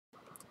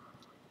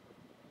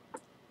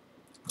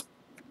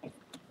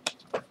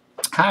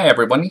Hi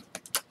everybody,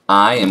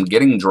 I am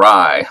getting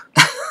dry.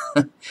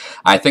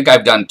 I think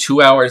I've done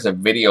 2 hours of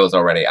videos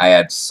already. I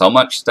had so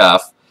much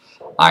stuff.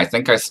 I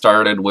think I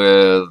started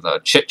with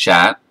chit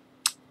chat.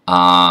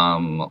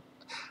 I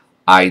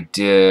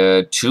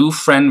did 2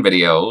 friend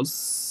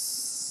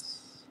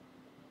videos.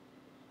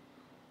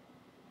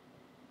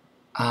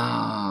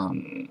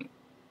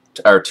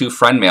 Or 2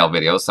 friend mail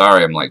videos.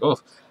 Sorry, I'm like, oh.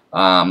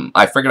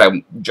 I figured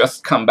I'd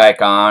just come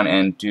back on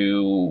and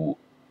do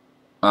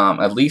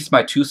at least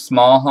my 2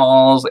 small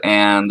hauls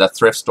and the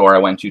thrift store I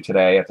went to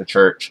today at the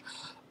church.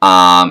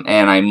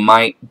 And I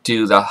might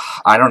do the,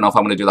 I don't know if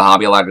I'm going to do the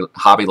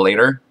hobby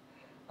later,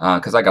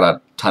 because I got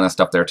a ton of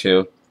stuff there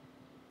too.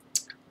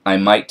 I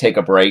might take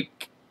a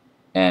break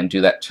and do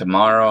that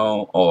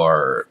tomorrow,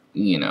 or,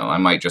 you know, I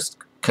might just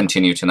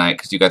continue tonight,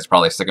 because you guys are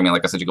probably sick of me.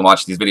 Like I said, you can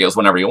watch these videos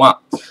whenever you want.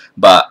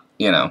 But,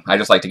 you know, I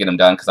just like to get them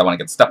done because I want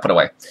to get stuff put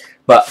away.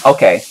 But,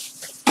 okay,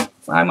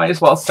 I might as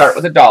well start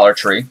with the Dollar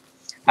Tree.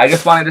 I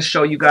just wanted to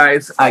show you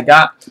guys, I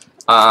got,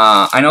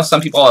 I know some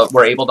people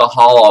were able to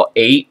haul out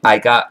 8.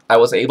 I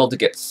was able to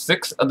get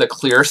 6 of the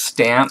clear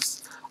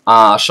stamps.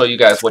 I'll show you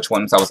guys which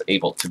ones I was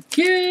able to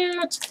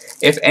get.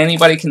 If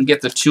anybody can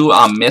get the 2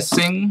 I'm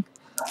missing,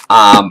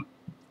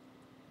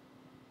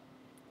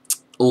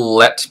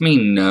 let me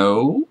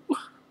know.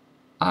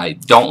 I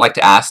don't like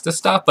to ask this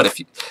stuff, but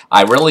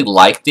I really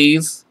like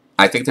these.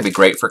 I think they'd be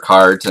great for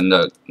cards and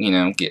to, you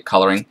know, get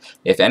coloring.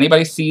 If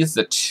anybody sees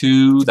the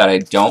 2 that I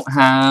don't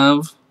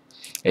have,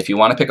 if you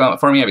want to pick them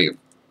up for me, I'd be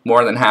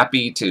more than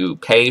happy to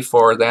pay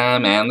for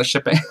them and the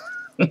shipping.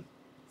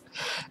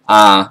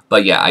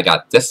 But yeah, I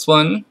got this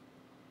one.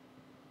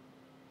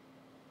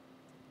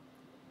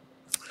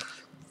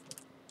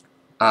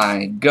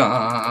 I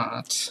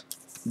got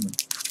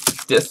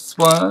this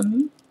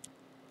one.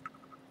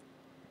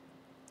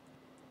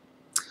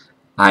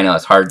 I know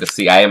it's hard to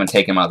see. I haven't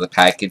taken them out of the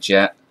package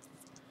yet.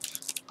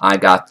 I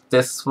got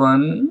this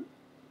one.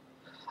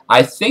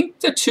 I think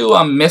the 2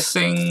 I'm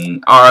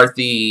missing are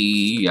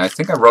the... I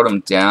think I wrote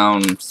them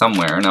down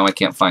somewhere. Now I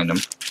can't find them.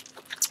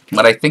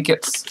 But I think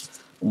it's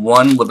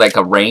one with like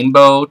a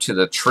rainbow to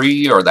the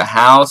tree or the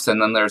house. And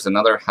then there's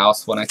another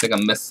house one I think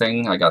I'm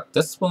missing. I got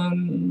this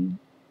one.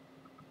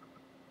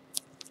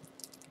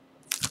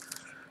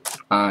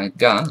 I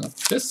got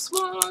this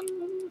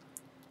one.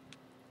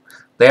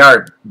 They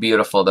are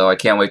beautiful though. I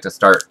can't wait to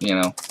start, you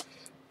know,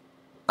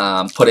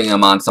 putting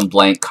them on some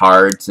blank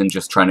cards and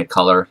just trying to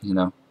color, you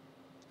know.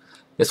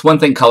 It's one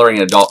thing coloring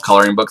adult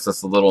coloring books.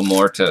 It's a little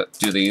more to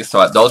do these.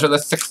 So those are the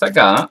 6 I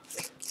got.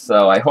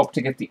 So I hope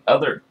to get the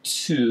other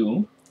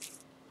 2.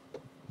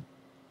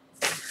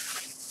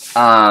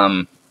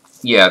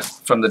 Yeah,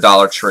 from the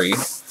Dollar Tree.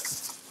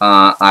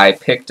 I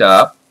picked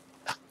up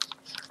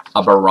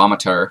a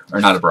barometer, or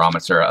not a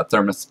barometer, a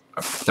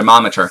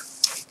thermometer.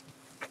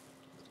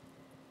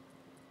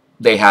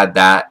 They had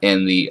that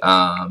in the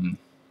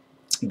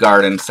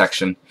garden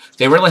section.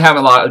 They really have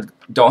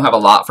don't have a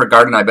lot for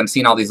garden. I've been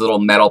seeing all these little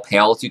metal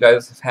pails you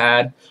guys have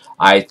had.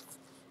 I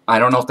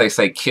don't know if they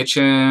say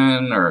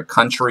kitchen or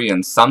country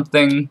and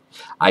something.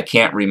 I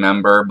can't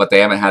remember, but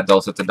they haven't had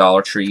those at the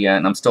Dollar Tree yet.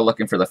 And I'm still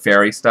looking for the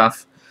fairy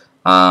stuff.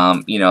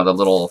 You know, the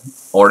little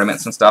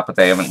ornaments and stuff, but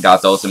they haven't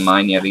got those in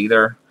mine yet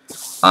either.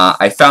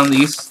 I found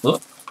these.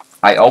 Look,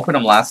 I opened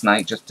them last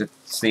night just to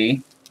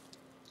see.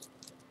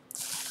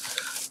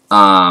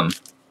 I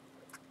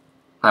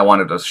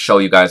wanted to show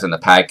you guys in the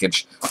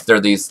package.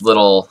 They're these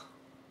little...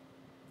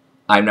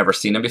 I've never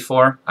seen them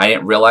before. I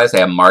didn't realize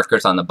they have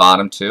markers on the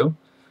bottom too.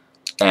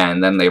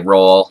 And then they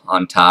roll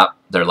on top.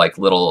 They're like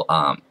little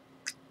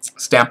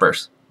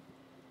stampers.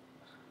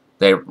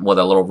 With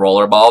a little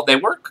roller ball. They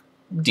work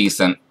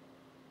decent.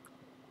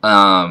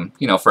 You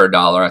know, for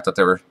 $1. I thought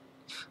they were...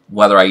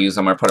 Whether I use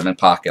them or put them in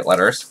pocket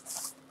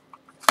letters.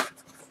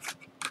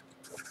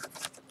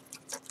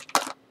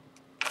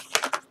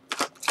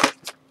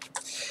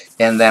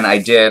 And then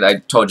I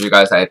told you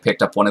guys I had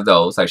picked up one of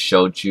those. I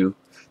showed you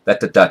that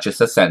the Duchess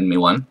has sent me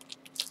one.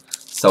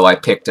 So I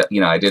picked up,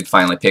 you know, I did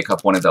finally pick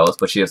up one of those,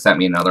 but she has sent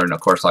me another, and of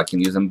course I can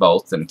use them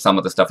both. And some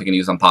of the stuff you can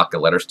use on pocket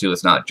letters too.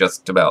 It's not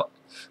just about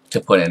to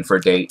put in for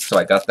dates. So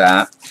I got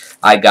that.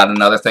 I got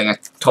another thing. I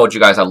told you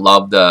guys I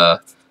love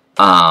the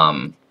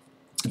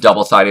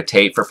double-sided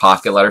tape for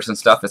pocket letters and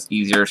stuff. It's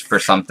easier for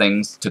some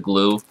things to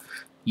glue,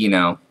 you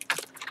know.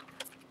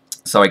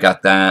 So I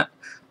got that.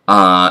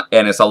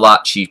 And it's a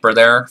lot cheaper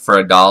there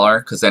for $1,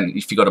 because then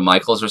if you go to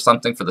Michael's or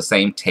something for the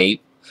same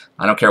tape,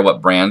 I don't care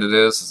what brand it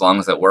is, as long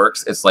as it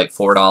works, it's like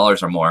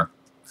 $4 or more.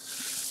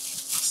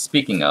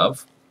 Speaking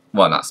of,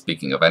 well, not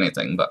speaking of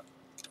anything, but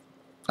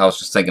I was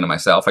just thinking to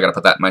myself, I gotta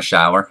put that in my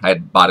shower. I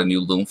had bought a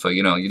new loofah,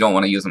 you know, you don't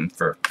want to use them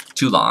for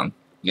too long,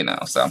 you know,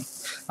 so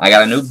I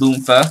got a new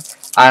loofah,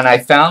 and I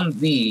found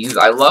these.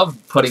 I love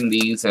putting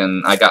these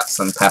in. I got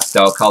some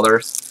pastel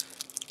colors.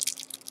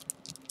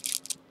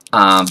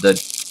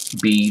 The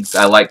beads,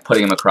 I like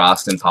putting them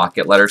across in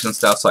pocket letters and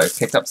stuff, so I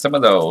picked up some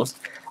of those.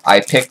 I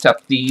picked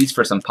up these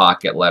for some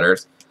pocket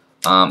letters.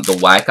 The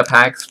Wacka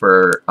packs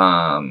for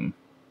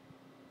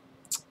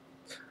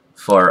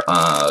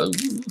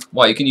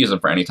well, you can use them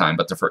for any time,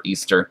 but they're for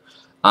Easter.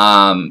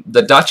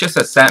 The Duchess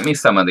has sent me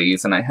some of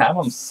these, and I have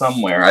them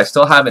somewhere. I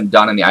still haven't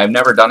done them yet. I've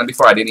never done them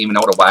before. I didn't even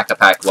know what a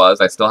Whack-A-Pack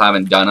was. I still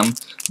haven't done them,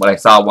 but I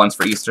saw ones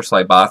for Easter, so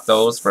I bought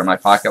those for my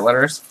pocket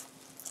letters.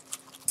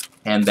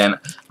 And then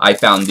I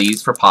found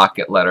these for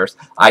pocket letters.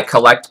 I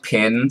collect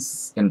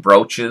pins and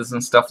brooches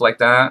and stuff like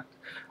that.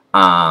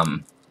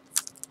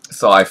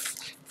 So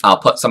I'll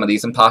put some of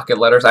these in pocket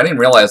letters. I didn't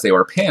realize they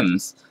were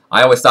pins.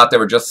 I always thought they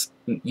were just,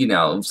 you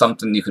know,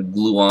 something you could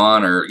glue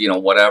on or, you know,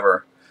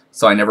 whatever.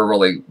 So I never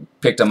really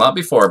picked them up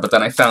before. But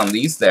then I found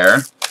these there.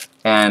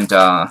 And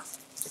I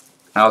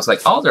was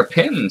like, oh, they're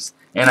pins.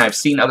 And I've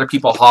seen other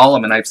people haul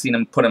them, and I've seen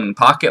them put them in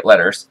pocket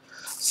letters.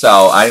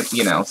 So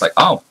you know, it's like,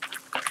 oh.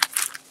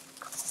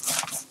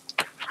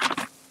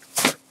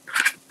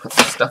 Put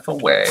the stuff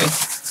away.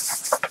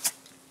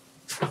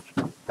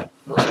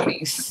 Let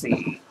me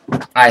see.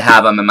 I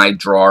have them in my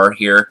drawer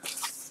here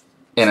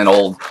in an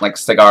old, like,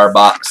 cigar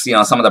box. You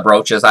know, some of the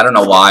brooches. I don't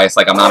know why. It's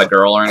like I'm not a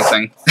girl or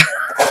anything.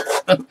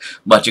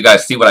 But you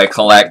guys see what I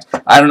collect.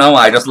 I don't know.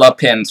 I just love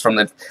pins from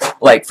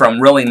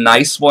from really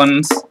nice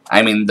ones.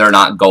 I mean, they're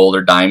not gold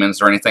or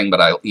diamonds or anything,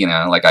 but you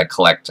know, like I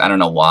collect. I don't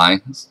know why.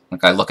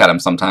 Like I look at them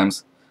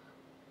sometimes.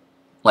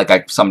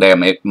 Like someday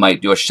I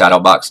might do a shadow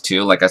box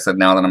too. Like I said,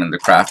 now that I'm into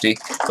crafty.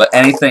 But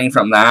anything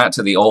from that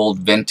to the old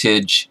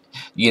vintage,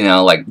 you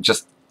know, like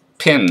just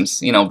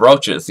pins, you know,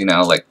 brooches, you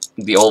know, like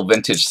the old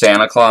vintage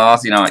Santa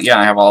Claus, you know, yeah,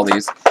 I have all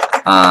these.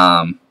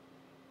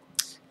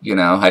 You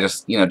know, I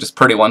just, you know, just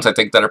pretty ones I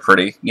think that are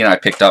pretty. You know, I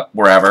picked up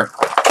wherever.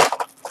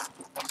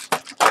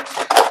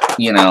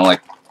 You know,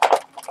 like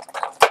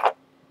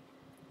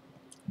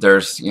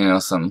there's, you know,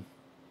 some.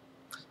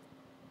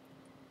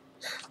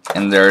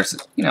 And there's,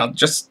 you know,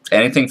 just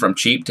anything from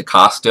cheap to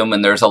costume.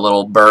 And there's a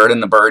little bird in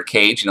the bird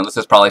cage. You know, this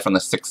is probably from the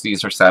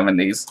 60s or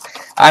 70s.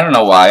 I don't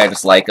know why. I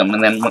just like them.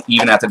 And then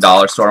even at the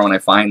dollar store when I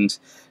find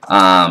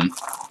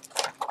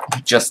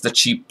just the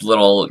cheap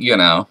little, you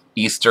know,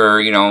 Easter,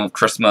 you know,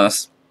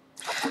 Christmas.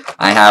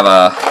 I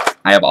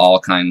have all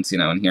kinds, you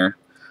know, in here.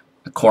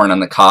 The corn on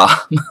the cob.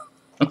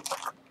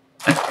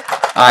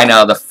 I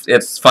know,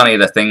 it's funny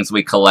the things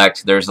we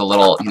collect. There's a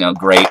little, you know,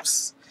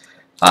 grapes.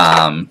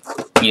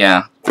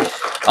 Yeah.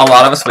 A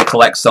lot of us, we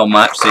collect so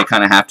much, so you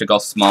kind of have to go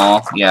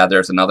small. Yeah,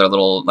 there's another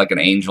little, like an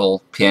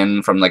angel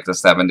pin from like the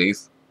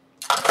 70s.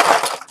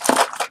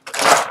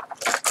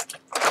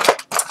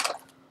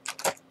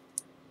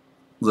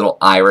 Little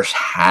Irish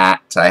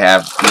hat I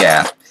have,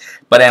 yeah.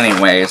 But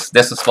anyways,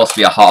 this is supposed to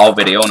be a haul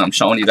video, and I'm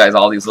showing you guys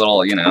all these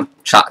little, you know,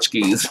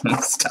 tchotchkes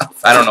and stuff.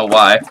 I don't know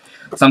why.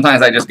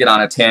 Sometimes I just get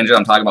on a tangent,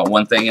 I'm talking about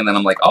one thing, and then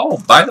I'm like, oh,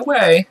 by the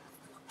way.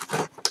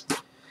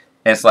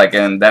 It's like,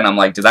 and then I'm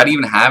like, does that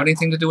even have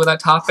anything to do with that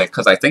topic?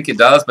 Because I think it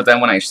does, but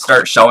then when I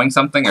start showing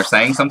something or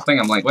saying something,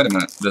 I'm like, wait a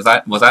minute, was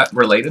that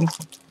related?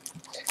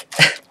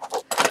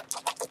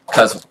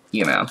 Because,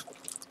 you know.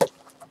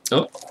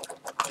 Oh.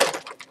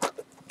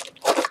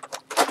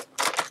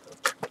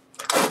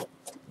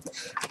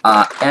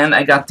 And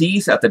I got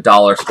these at the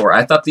dollar store.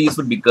 I thought these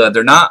would be good.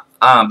 They're not,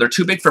 they're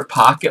too big for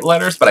pocket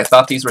letters, but I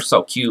thought these were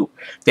so cute.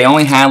 They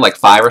only had like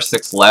 5 or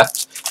 6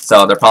 left,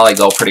 so they'll probably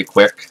go pretty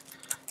quick.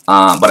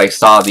 But I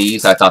saw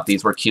these. I thought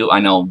these were cute. I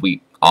know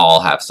we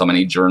all have so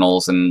many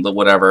journals and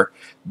whatever,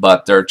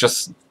 but they're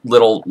just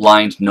little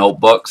lined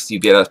notebooks. You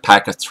get a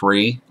pack of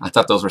 3. I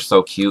thought those were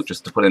so cute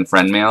just to put in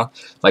friend mail.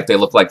 Like they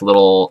look like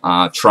little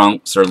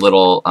trunks or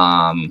little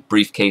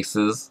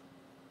briefcases.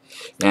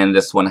 And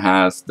this one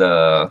has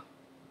the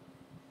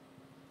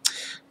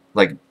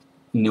like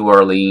New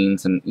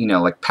Orleans and, you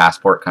know, like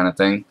passport kind of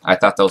thing. I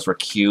thought those were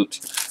cute.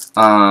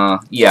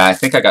 Yeah, I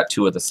think I got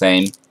 2 of the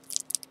same.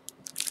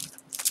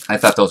 I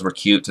thought those were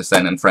cute to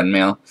send in friend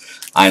mail.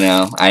 I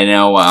know,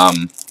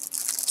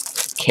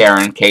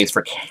 Karen, K's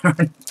for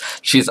Karen.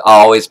 She's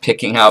always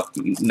picking up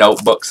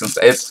notebooks and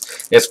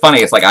it's funny.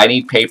 It's like I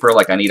need paper,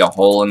 like I need a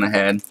hole in the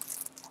head.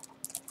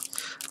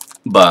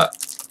 But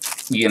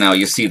you know,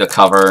 you see the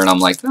cover, and I'm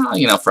like, oh,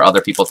 you know, for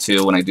other people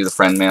too when I do the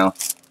friend mail.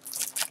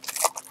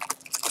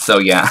 So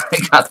yeah, I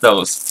got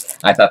those.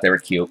 I thought they were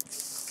cute.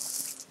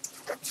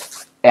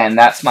 And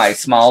that's my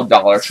small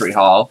Dollar Tree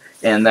haul.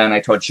 And then I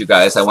told you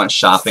guys I went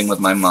shopping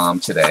with my mom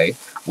today.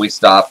 We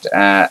stopped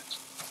at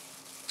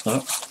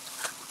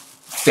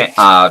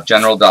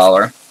General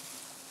Dollar.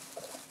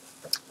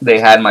 They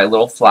had my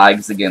little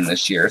flags again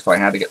this year, so I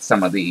had to get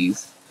some of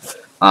these.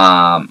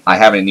 I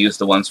haven't used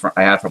the ones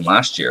I had from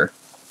last year.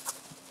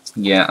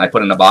 Yeah, I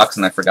put in a box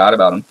and I forgot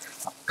about them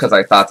because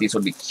I thought these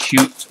would be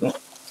cute.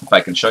 If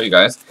I can show you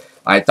guys.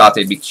 I thought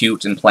they'd be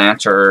cute in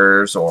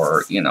planters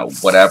or, you know,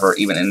 whatever,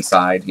 even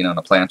inside, you know, in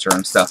a planter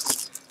and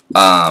stuff.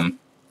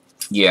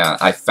 Yeah,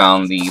 I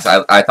found these.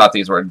 I thought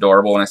these were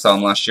adorable when I saw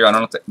them last year. I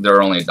don't know if they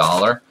were only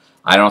 $1.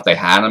 I don't know if they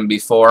had them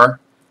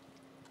before.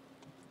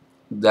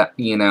 That,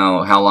 you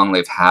know, how long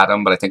they've had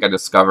them, but I think I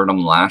discovered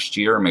them last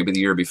year or maybe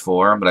the year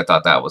before, but I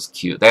thought that was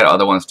cute. They had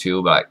other ones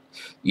too, but,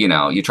 you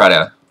know, you try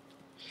to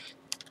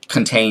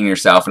contain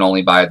yourself and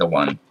only buy the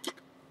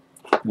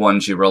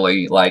ones you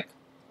really like.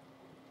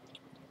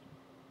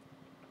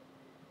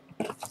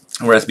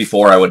 Whereas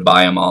before I would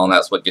buy them all, and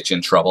that's what gets you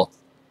in trouble.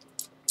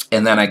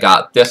 And then I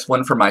got this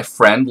one for my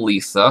friend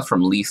Lisa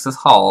from Lisa's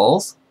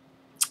Hauls.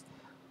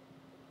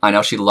 I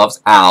know she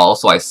loves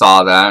owls, so I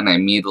saw that and I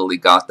immediately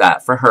got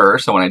that for her.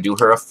 So when I do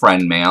her a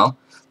friend mail,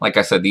 like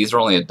I said, these are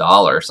only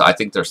 $1, so I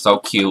think they're so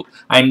cute.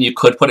 I mean, you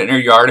could put it in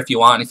your yard if you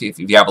want, if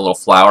you have a little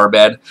flower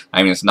bed.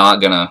 I mean, it's not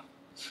gonna...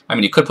 I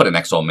mean, you could put it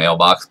next to a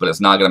mailbox, but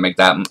it's not gonna make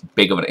that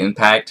big of an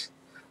impact.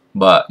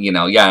 But, you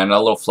know, yeah, in a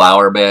little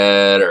flower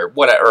bed or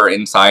whatever, or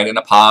inside in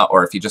a pot,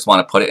 or if you just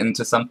want to put it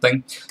into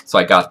something. So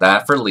I got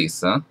that for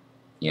Lisa,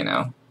 you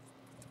know.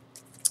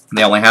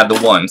 They only had the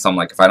one, so I'm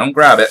like, if I don't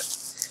grab it...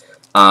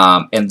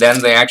 and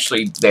then they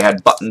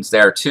had buttons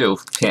there too,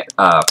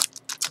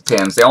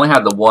 pins. They only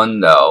had the one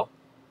though.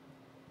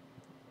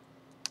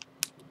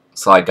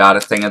 So I got a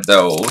thing of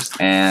those.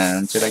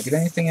 And did I get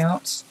anything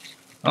else?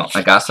 Oh,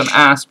 I got some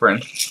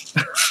aspirin.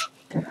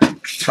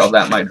 Throw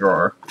that in my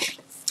drawer.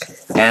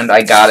 And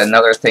I got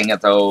another thing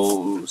of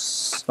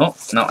those. Oh,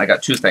 no, I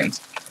got two things.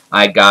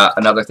 I got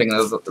another thing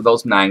of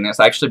those magnets.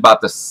 I actually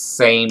bought the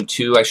same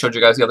two I showed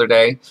you guys the other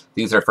day.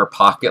 These are for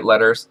pocket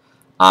letters.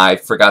 I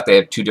forgot they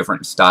have two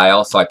different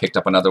styles, so I picked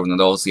up another one of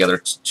those, the other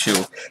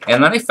two.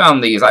 And then I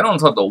found these. I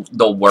don't know if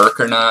they'll work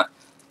or not,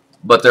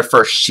 but they're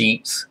for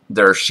sheets.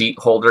 They're sheet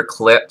holder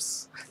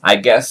clips. I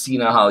guess, you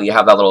know how you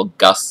have that little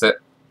gusset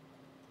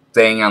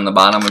thing on the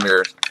bottom of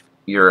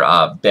your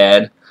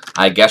bed.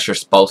 I guess you're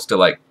supposed to,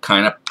 like,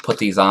 kind of put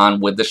these on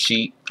with the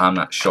sheet. I'm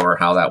not sure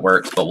how that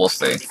works, but we'll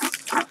see.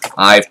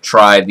 I've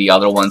tried the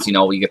other ones, you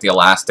know, where you get the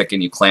elastic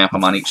and you clamp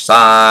them on each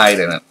side,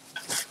 and it,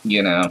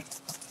 you know...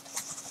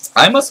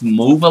 I must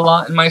move a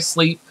lot in my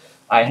sleep.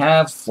 I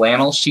have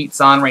flannel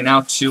sheets on right now,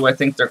 too, I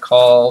think they're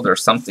called, or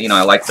something. You know,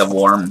 I like the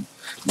warm,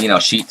 you know,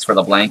 sheets for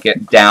the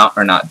blanket. Down,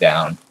 or not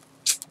down.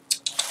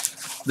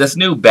 This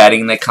new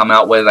bedding they come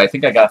out with, I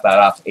think I got that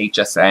off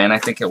HSN, I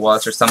think it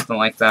was, or something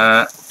like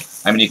that.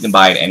 I mean, you can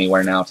buy it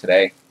anywhere now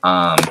today.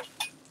 I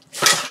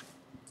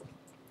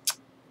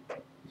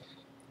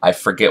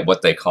forget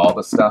what they call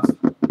the stuff.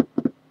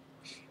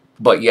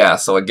 But yeah,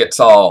 so it gets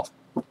all...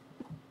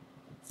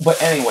 But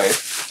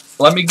anyways...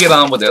 Let me get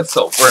on with it.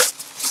 So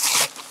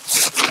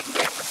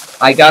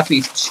I got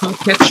these two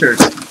pictures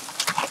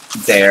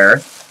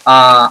there.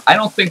 I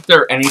don't think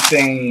they're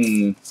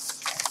anything...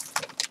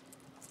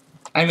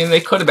 I mean,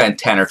 they could have been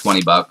 10 or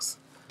 20 bucks.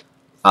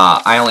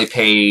 I only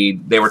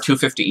paid... They were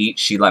 $2.50 each.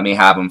 She let me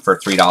have them for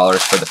 $3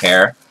 for the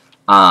pair.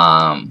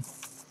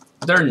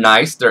 They're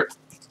nice. They're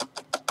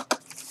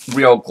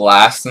real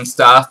glass and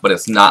stuff, but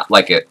it's not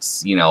like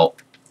it's, you know,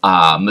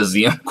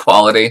 museum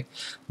quality.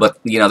 But,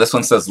 you know, this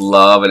one says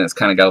love, and it's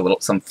kind of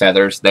got some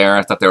feathers there.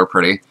 I thought they were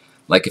pretty.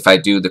 Like if I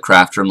do the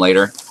craft room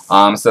later.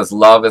 It says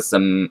love is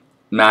the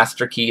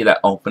master key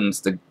that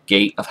opens the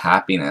gate of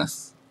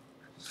happiness.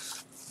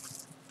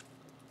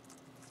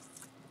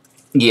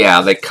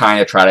 Yeah, they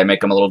kind of try to make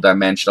them a little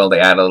dimensional.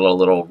 They add a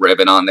little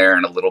ribbon on there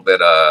and a little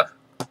bit of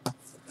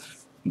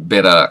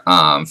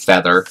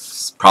feather.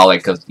 Probably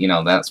because, you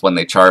know, that's when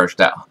they charged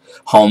that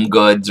Home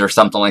Goods or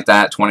something like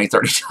that, $20,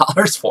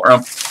 $30 for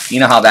them.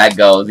 You know how that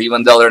goes,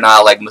 even though they're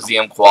not like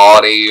museum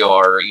quality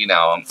or, you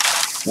know,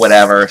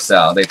 whatever.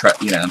 So they try,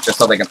 you know, just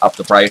so they can up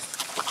the price.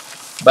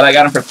 But I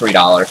got them for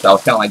 $3. So I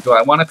was kind of like, do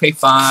I want to pay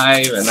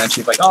 $5? And then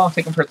she's like, oh, I'll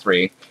take them for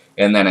 $3.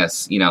 And then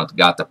it's, you know,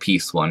 got the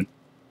peace one.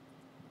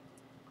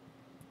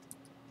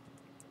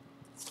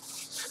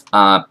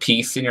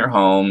 Peace in your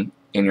home,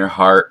 in your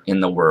heart, in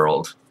the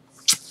world.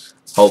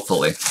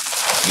 Hopefully,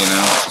 you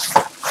know.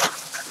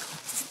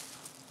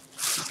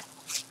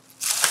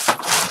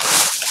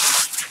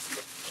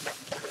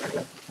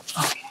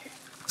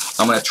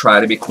 I'm going to try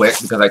to be quick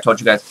because I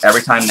told you guys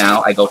every time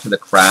now I go to the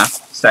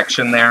craft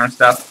section there and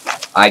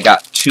stuff. I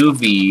got 2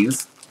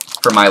 V's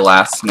for my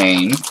last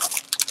name.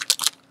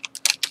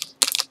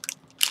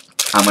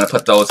 I'm going to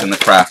put those in the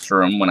craft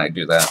room when I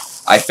do that.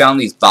 I found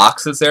these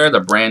boxes there.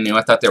 They're brand new.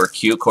 I thought they were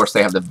cute. Of course,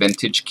 they have the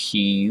vintage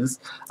keys.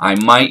 I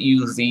might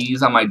use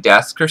these on my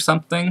desk or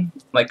something.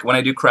 Like when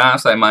I do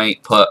crafts, I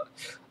might put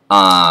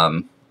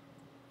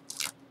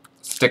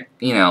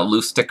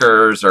loose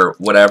stickers or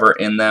whatever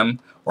in them.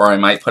 Or I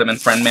might put them in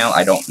friend mail.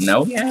 I don't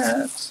know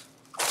yet.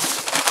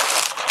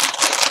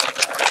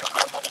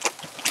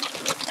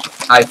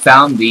 I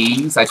found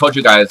these. I told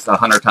you guys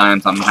 100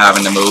 times I'm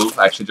having to move.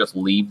 I should just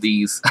leave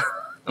these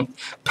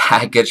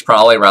packaged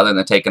probably rather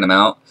than taking them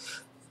out.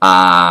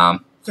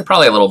 They're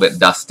probably a little bit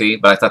dusty,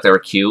 but I thought they were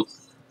cute.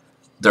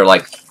 They're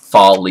like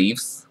fall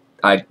leaves.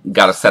 I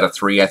got a set of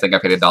 3. I think I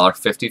paid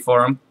 $1.50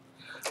 for them.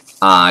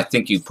 I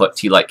think you put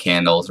tea light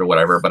candles or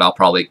whatever, but I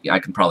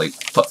can probably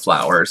put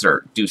flowers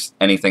or do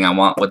anything I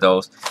want with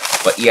those.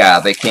 But yeah,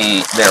 there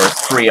was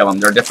 3 of them.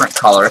 They're different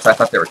colors. I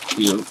thought they were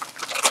cute.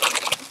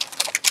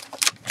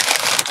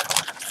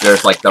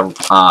 There's like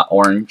the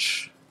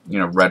orange, you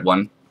know, red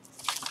one.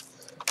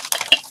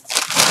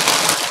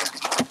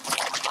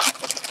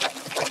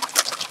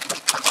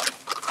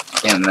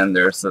 And then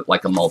there's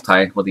like a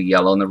multi with the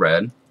yellow and the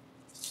red.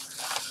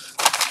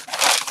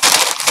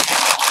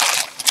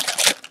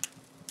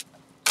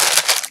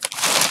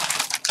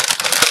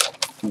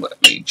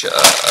 Let me just...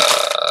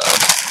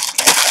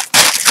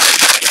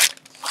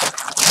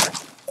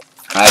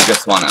 I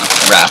just want to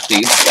wrap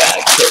these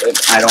bags so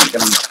that I don't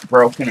get them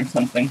broken or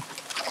something.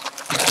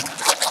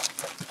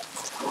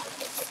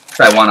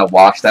 So I want to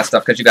wash that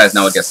stuff because you guys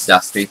know it gets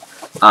dusty.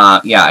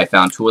 Yeah, I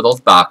found 2 of those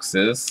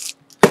boxes.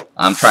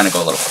 I'm trying to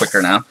go a little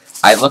quicker now.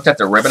 I looked at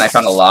the ribbon. I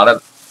found a lot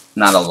of,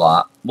 not a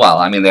lot. Well,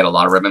 I mean, they had a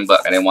lot of ribbon,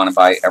 but I didn't want to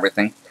buy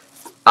everything.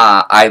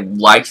 I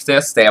liked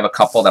this. They have a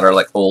couple that are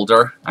like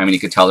older. I mean, you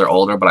could tell they're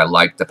older, but I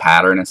like the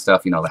pattern and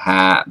stuff. You know, the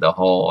hat, the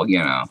whole, you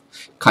know,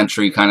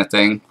 country kind of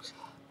thing.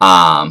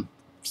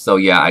 So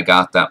yeah, I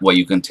got that. Well,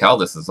 you can tell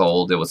this is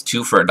old. It was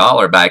 2 for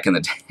 $1 back in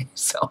the day.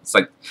 So it's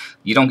like,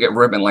 you don't get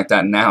ribbon like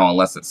that now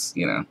unless it's,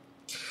 you know.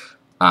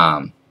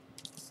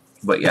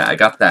 But yeah, I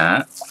got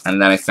that.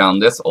 And then I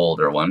found this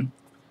older one.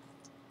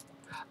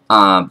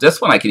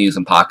 This one I can use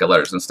in pocket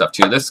letters and stuff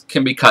too. This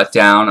can be cut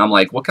down. I'm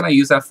like, what can I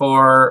use that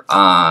for?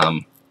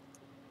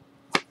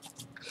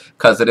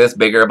 Because it is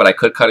bigger, but I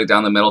could cut it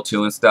down the middle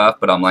too and stuff.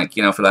 But I'm like,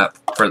 you know,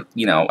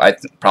 you know,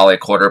 probably a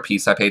quarter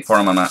piece I paid for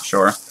them. I'm not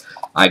sure.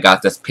 I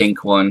got this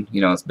pink one.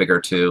 You know, it's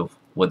bigger too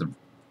with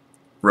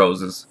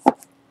roses.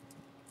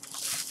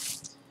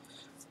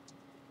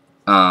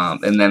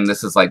 And then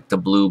this is like the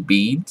blue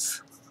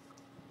beads.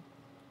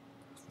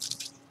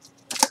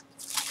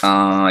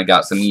 I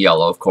got some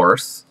yellow, of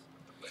course.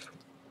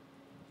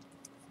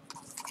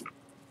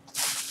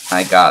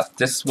 I got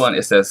this one.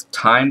 It says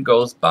 "Time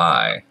Goes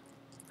By."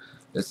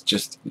 It's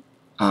just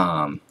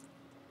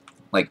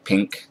like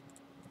pink.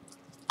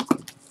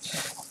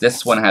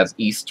 This one has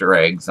Easter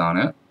eggs on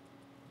it.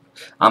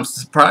 I'm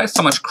surprised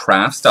how much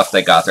craft stuff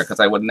they got there because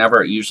I would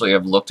never usually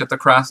have looked at the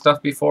craft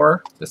stuff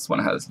before. This one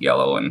has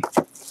yellow and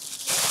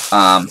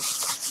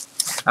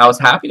I was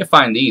happy to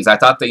find these. I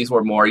thought these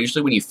were more,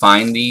 usually when you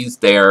find these,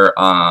 they're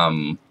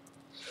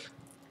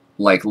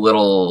like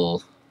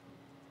little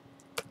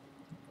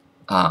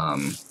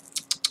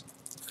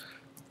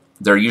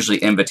they're usually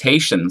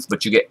invitations,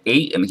 but you get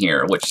 8 in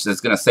here, which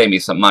is going to save me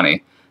some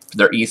money.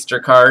 They're Easter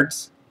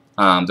cards.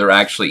 They're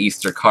actually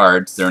Easter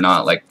cards. They're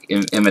not like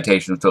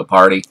invitations to a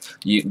party.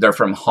 They're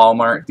from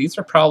Hallmark. These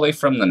are probably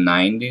from the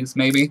 90s,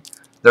 maybe.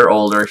 They're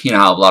older. You know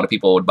how a lot of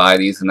people would buy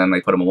these and then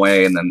they put them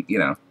away and then, you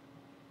know.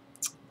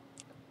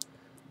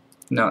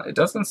 No, it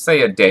doesn't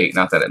say a date.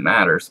 Not that it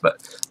matters,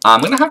 but I'm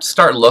going to have to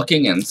start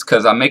looking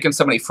because I'm making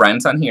so many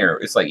friends on here.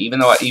 It's like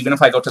even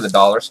if I go to the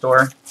dollar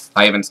store,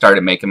 I haven't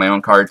started making my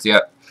own cards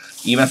yet.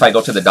 Even if I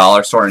go to the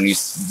dollar store and you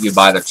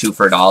buy the 2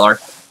 for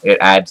 $1, it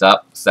adds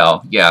up.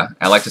 So, yeah,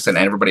 I like to send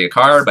everybody a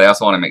card, but I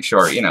also want to make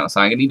sure, you know,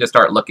 so I need to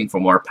start looking for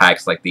more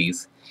packs like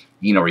these,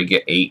 you know, where you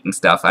get 8 and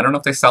stuff. I don't know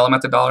if they sell them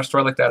at the dollar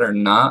store like that or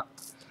not,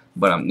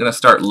 but I'm going to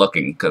start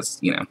looking because,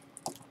 you know,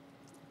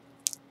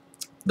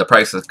 the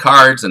price of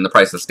cards and the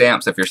price of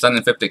stamps, if you're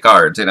sending 50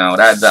 cards, you know, it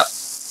adds up.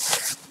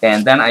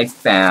 And then I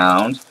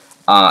found,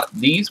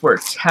 these were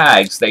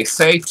tags. They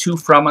say "to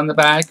from" on the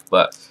back,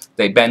 but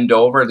they bend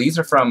over. These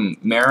are from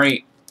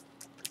Mary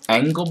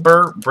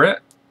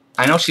Engelbert.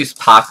 I know she's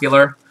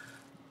popular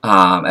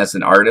as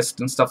an artist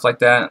and stuff like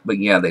that, but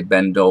yeah, they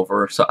bend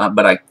over. So,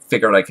 but I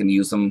figured I can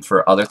use them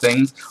for other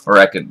things, or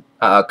I could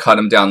cut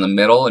them down the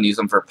middle and use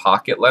them for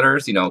pocket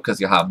letters, you know,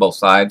 because you have both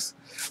sides,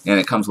 and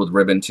it comes with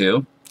ribbon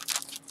too.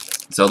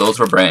 So those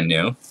were brand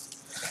new.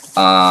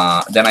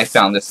 Then I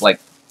found this like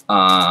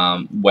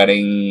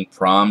wedding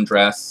prom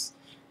dress.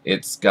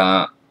 It's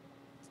got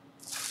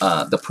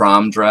the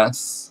prom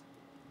dress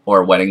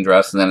or wedding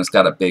dress, and then it's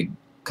got a big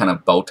kind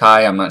of bow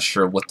tie. I'm not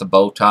sure what the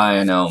bow tie.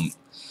 I know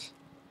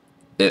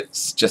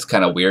it's just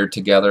kind of weird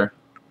together.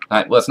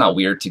 Well, it's not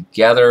weird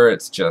together.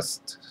 It's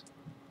just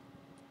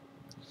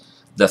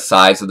the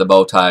size of the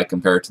bow tie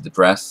compared to the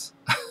dress.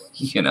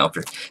 You know,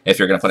 if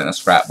you're going to put it in a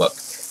scrapbook.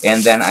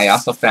 And then I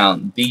also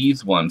found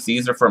these ones.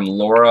 These are from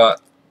Laura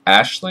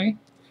Ashley.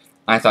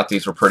 I thought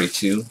these were pretty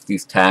too.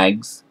 These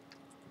tags.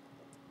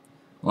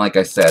 Like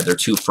I said, they're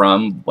 "to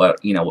from," but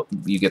you know,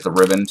 you get the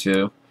ribbon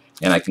too.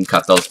 And I can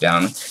cut those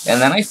down.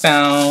 And then I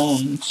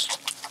found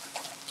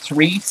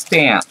 3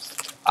 stamps.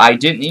 I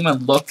didn't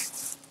even look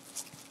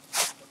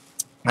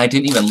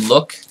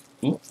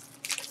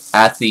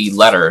at the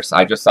letters.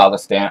 I just saw the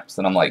stamps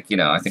and I'm like, you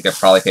know, I think I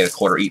probably paid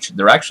 $0.25 each.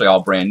 They're actually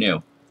all brand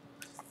new.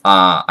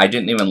 I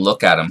didn't even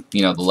look at them,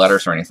 you know, the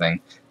letters or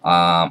anything.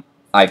 I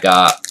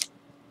got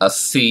a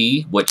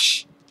C,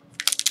 which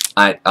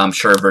I'm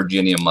sure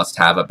Virginia must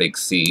have a big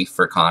C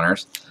for Connor.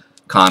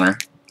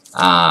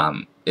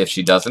 If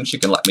she doesn't, she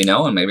can let me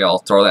know, and maybe I'll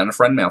throw that in a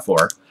friend mail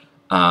for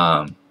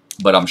her.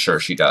 But I'm sure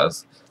she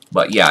does.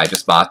 But yeah, I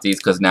just bought these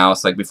because now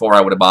it's like before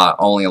I would have bought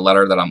only a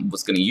letter that I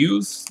was going to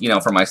use, you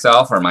know, for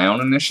myself or my own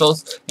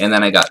initials. And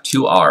then I got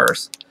 2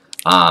 R's,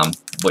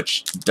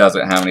 which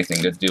doesn't have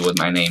anything to do with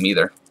my name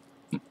either.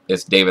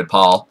 It's David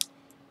Paul.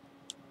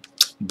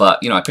 But,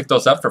 you know, I picked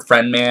those up for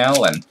friend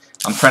mail, and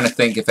I'm trying to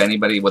think if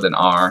anybody with an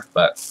R,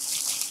 but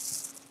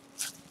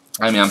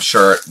I mean, I'm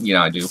sure, you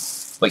know, I do.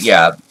 But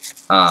yeah,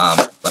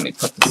 let me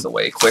put this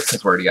away quick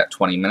because we're already at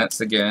 20 minutes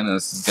again, and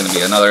this is going to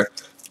be another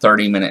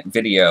 30-minute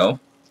video.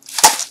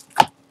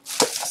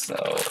 So,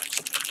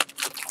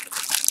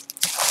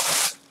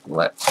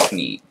 let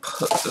me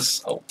put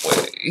this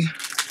away.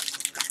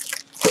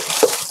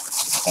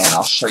 And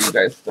I'll show you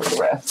guys the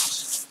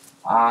rest.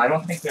 I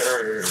don't think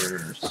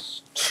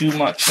there's too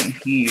much in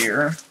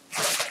here.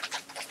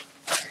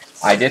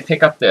 I did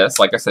pick up this.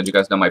 Like I said, you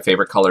guys know my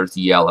favorite color is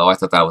yellow. I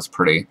thought that was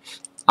pretty.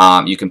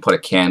 You can put a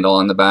candle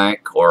on the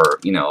back, or,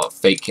 you know, a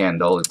fake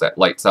candle that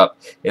lights up.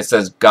 It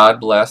says, God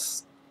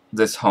bless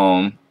this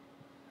home.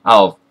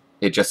 Oh,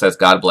 it just says,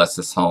 God bless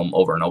this home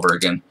over and over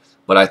again.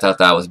 But I thought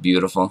that was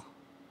beautiful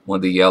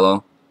with the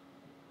yellow.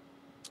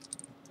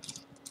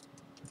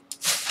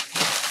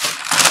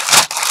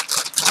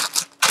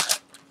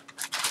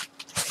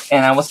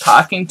 And I was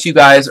talking to you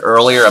guys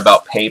earlier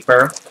about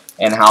paper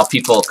and how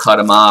people cut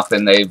them up,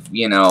 and they've,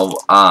 you know,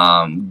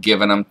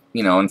 given them,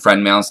 you know, in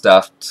friend mail and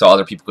stuff, so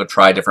other people could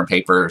try different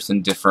papers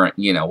and different,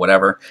 you know,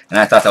 whatever. And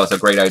I thought that was a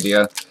great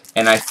idea.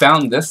 And I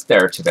found this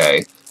there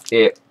today.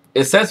 It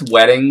says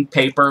wedding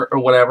paper or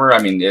whatever.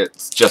 I mean,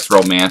 it's just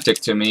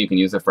romantic to me. You can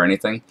use it for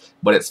anything.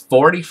 But it's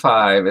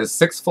 45. It's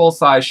 6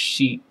 full-size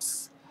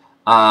sheets.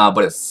 But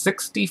it's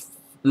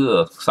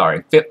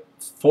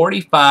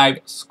 45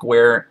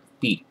 square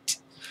feet.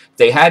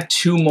 They had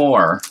two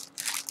more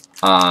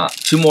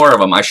of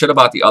them. I should have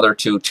bought the other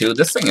two too.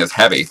 This thing is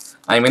heavy.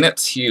 I mean,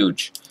 it's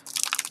huge.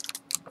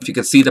 If you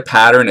can see the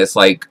pattern, it's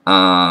like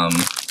a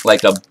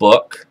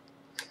book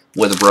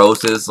with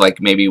roses, like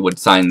maybe you would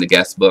sign the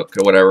guest book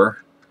or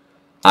whatever.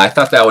 I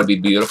thought that would be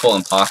beautiful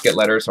in pocket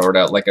letters, or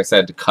to, like I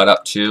said, to cut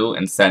up to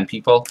and send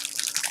people.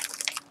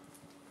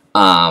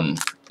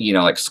 You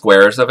know, like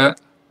squares of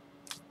it.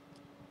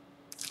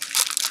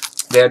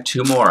 They had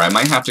two more. I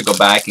might have to go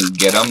back and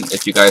get them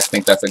if you guys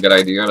think that's a good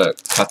idea to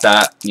cut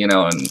that, you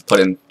know, and put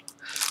in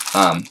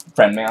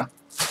friend mail.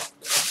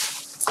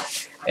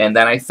 And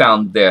then I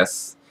found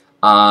this.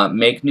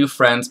 Make new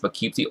friends, but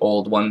keep the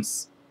old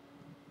ones.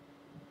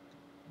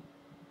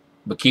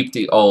 But keep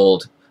the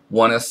old.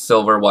 One is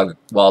silver while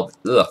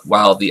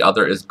the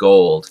other is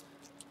gold.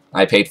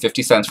 I paid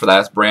 50 cents for that.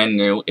 It's brand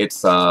new.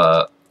 It's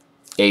a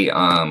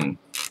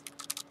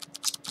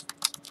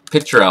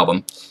picture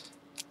album.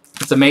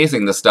 It's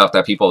amazing the stuff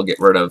that people get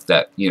rid of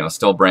that, you know,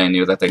 still brand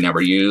new, that they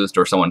never used,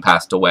 or someone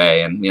passed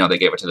away and, you know, they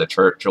gave it to the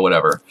church or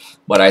whatever.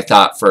 But I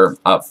thought for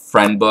a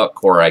friend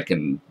book, or I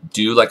can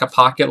do like a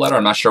pocket letter.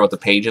 I'm not sure what the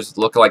pages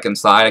look like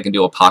inside. I can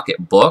do a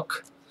pocket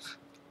book,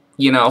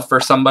 you know,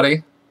 for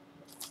somebody.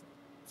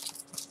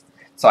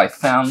 So I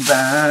found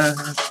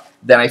that.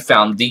 Then I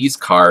found these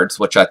cards,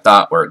 which I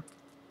thought were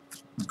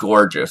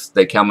gorgeous.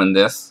 They come in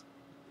this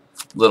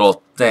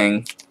little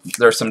thing.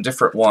 There's some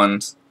different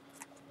ones.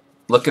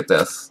 Look at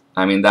this.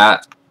 I mean,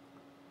 that,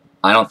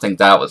 I don't think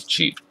that was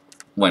cheap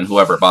when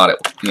whoever bought it,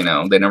 you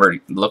know, they never,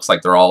 it looks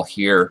like they're all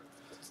here.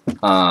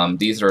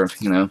 These are,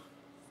 you know,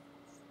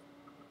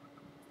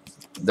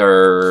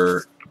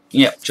 they're,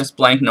 yeah, just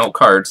blank note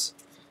cards.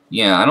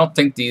 Yeah, I don't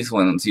think these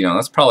ones, you know,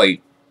 that's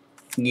probably,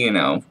 you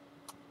know,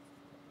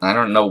 I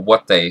don't know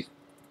what they,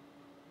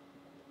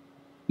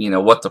 you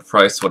know, what the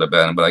price would have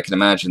been, but I can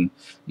imagine,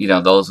 you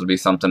know, those would be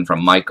something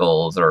from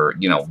Michael's or,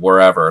 you know,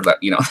 wherever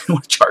that, you know, they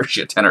would charge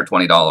you $10 or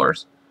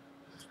 $20.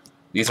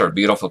 These are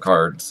beautiful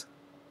cards.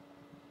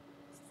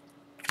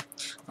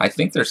 I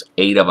think there's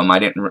 8 of them. I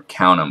didn't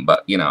count them,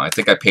 but, you know, I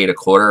think I paid a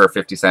quarter or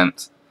 50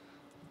 cents.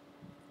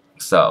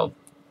 So,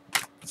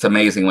 it's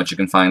amazing what you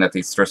can find at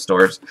these thrift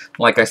stores.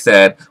 Like I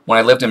said, when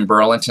I lived in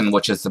Burlington,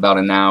 which is about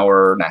an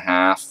hour and a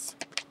half,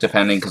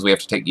 depending, because you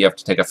have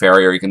to take a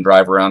ferry, or you can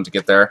drive around to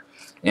get there.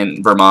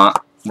 In Vermont,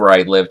 where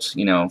I lived,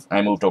 you know,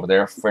 I moved over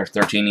there for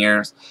 13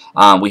 years.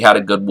 We had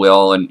a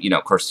Goodwill, and, you know,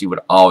 of course, you would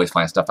always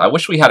find stuff. I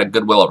wish we had a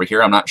Goodwill over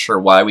here. I'm not sure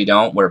why we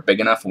don't. We're big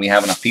enough and we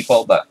have enough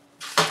people, but...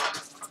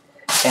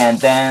 And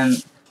then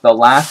the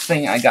last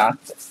thing I got,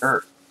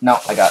 no,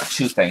 I got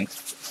 2 things.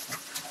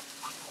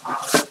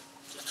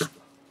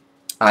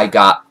 I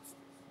got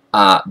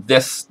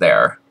this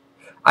there.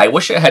 I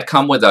wish it had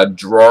come with a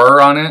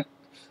drawer on it.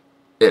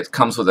 It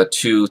comes with a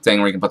 2 thing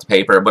where you can put the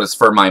paper, but it's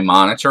for my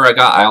monitor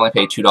I only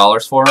paid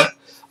 $2 for it.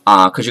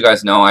 Because you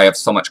guys know I have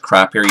so much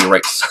crap here. You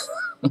write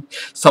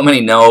so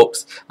many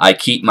notes. I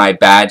keep my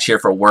badge here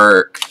for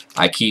work.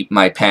 I keep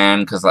my pen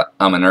because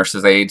I'm a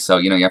nurse's aide, so,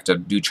 you know, you have to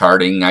do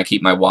charting. I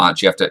keep my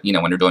watch. You have to, you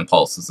know, when you're doing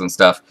pulses and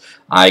stuff.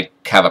 I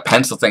have a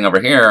pencil thing over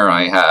here.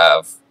 I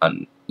have,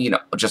 you know,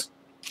 just,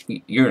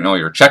 you know,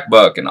 your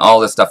checkbook and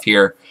all this stuff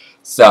here.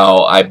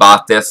 So I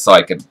bought this so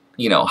I could,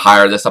 you know,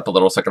 hire this up a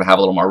little so I could have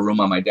a little more room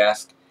on my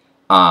desk.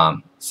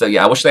 So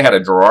yeah, I wish they had a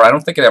drawer. I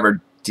don't think it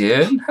ever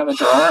did have a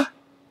drawer.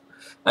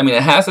 I mean,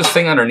 it has this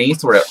thing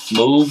underneath where it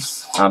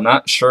moves. I'm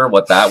not sure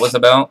what that was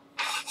about.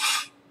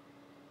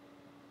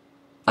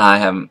 I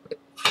have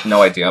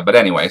no idea. But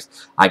anyways,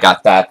 I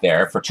got that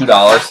there for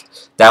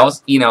 $2. That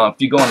was, you know, if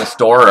you go in the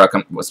store, or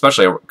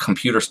especially a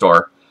computer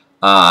store,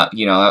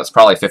 you know, that was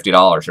probably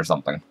 $50 or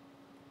something.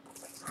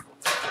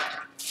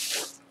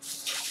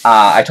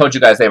 I told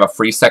you guys they have a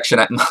free section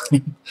at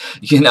mine.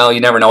 You know, you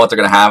never know what they're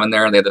going to have in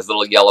there. They have this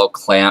little yellow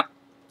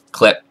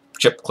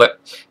chip clip.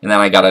 And then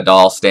I got a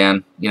doll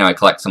stand. You know, I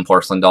collect some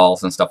porcelain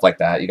dolls and stuff like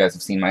that. You guys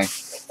have seen my...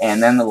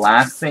 And then the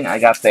last thing I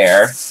got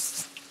there,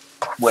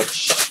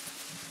 which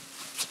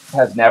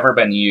has never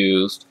been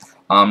used.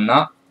 I'm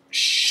not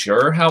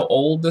sure how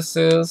old this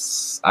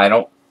is. I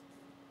don't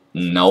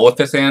know if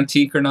it's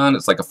antique or not.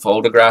 It's like a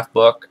photograph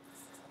book.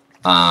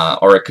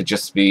 Or it could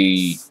just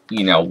be,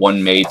 you know,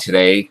 one made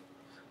today,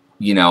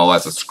 you know,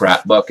 as a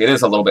scrapbook. It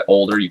is a little bit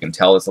older. You can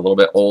tell it's a little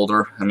bit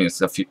older. I mean,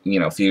 it's a few, you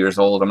know, a few years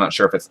old. I'm not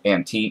sure if it's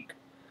antique.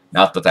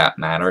 Not that that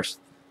matters.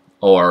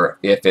 Or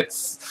if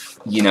it's,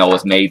 you know,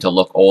 was made to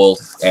look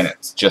old and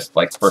it's just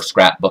like for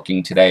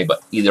scrapbooking today.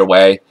 But either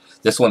way,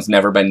 this one's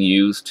never been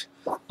used.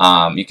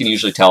 You can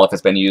usually tell if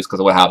it's been used because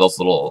it will have those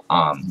little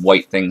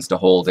white things to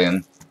hold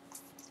in.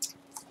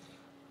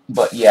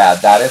 But yeah,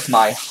 that is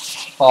my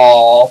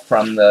haul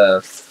from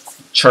the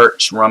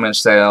church rummage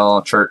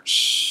sale,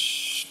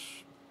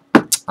 church,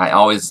 I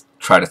always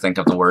try to think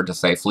of the word to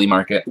say, flea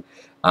market,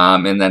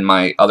 and then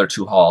my other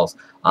 2 hauls.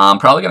 I'm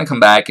probably going to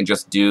come back and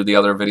just do the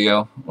other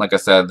video. Like I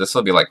said, this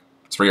will be like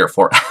 3 or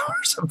 4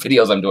 hours of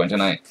videos I'm doing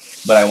tonight,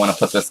 but I want to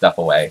put this stuff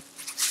away.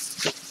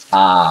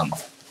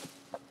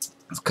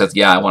 Because,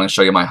 yeah, I want to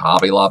show you my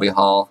Hobby Lobby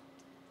haul.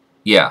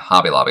 Yeah,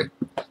 Hobby Lobby.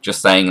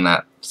 Just saying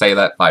that, say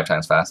that 5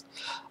 times fast.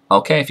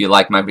 Okay, if you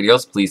like my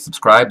videos, please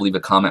subscribe, leave a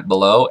comment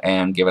below,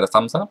 and give it a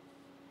thumbs up.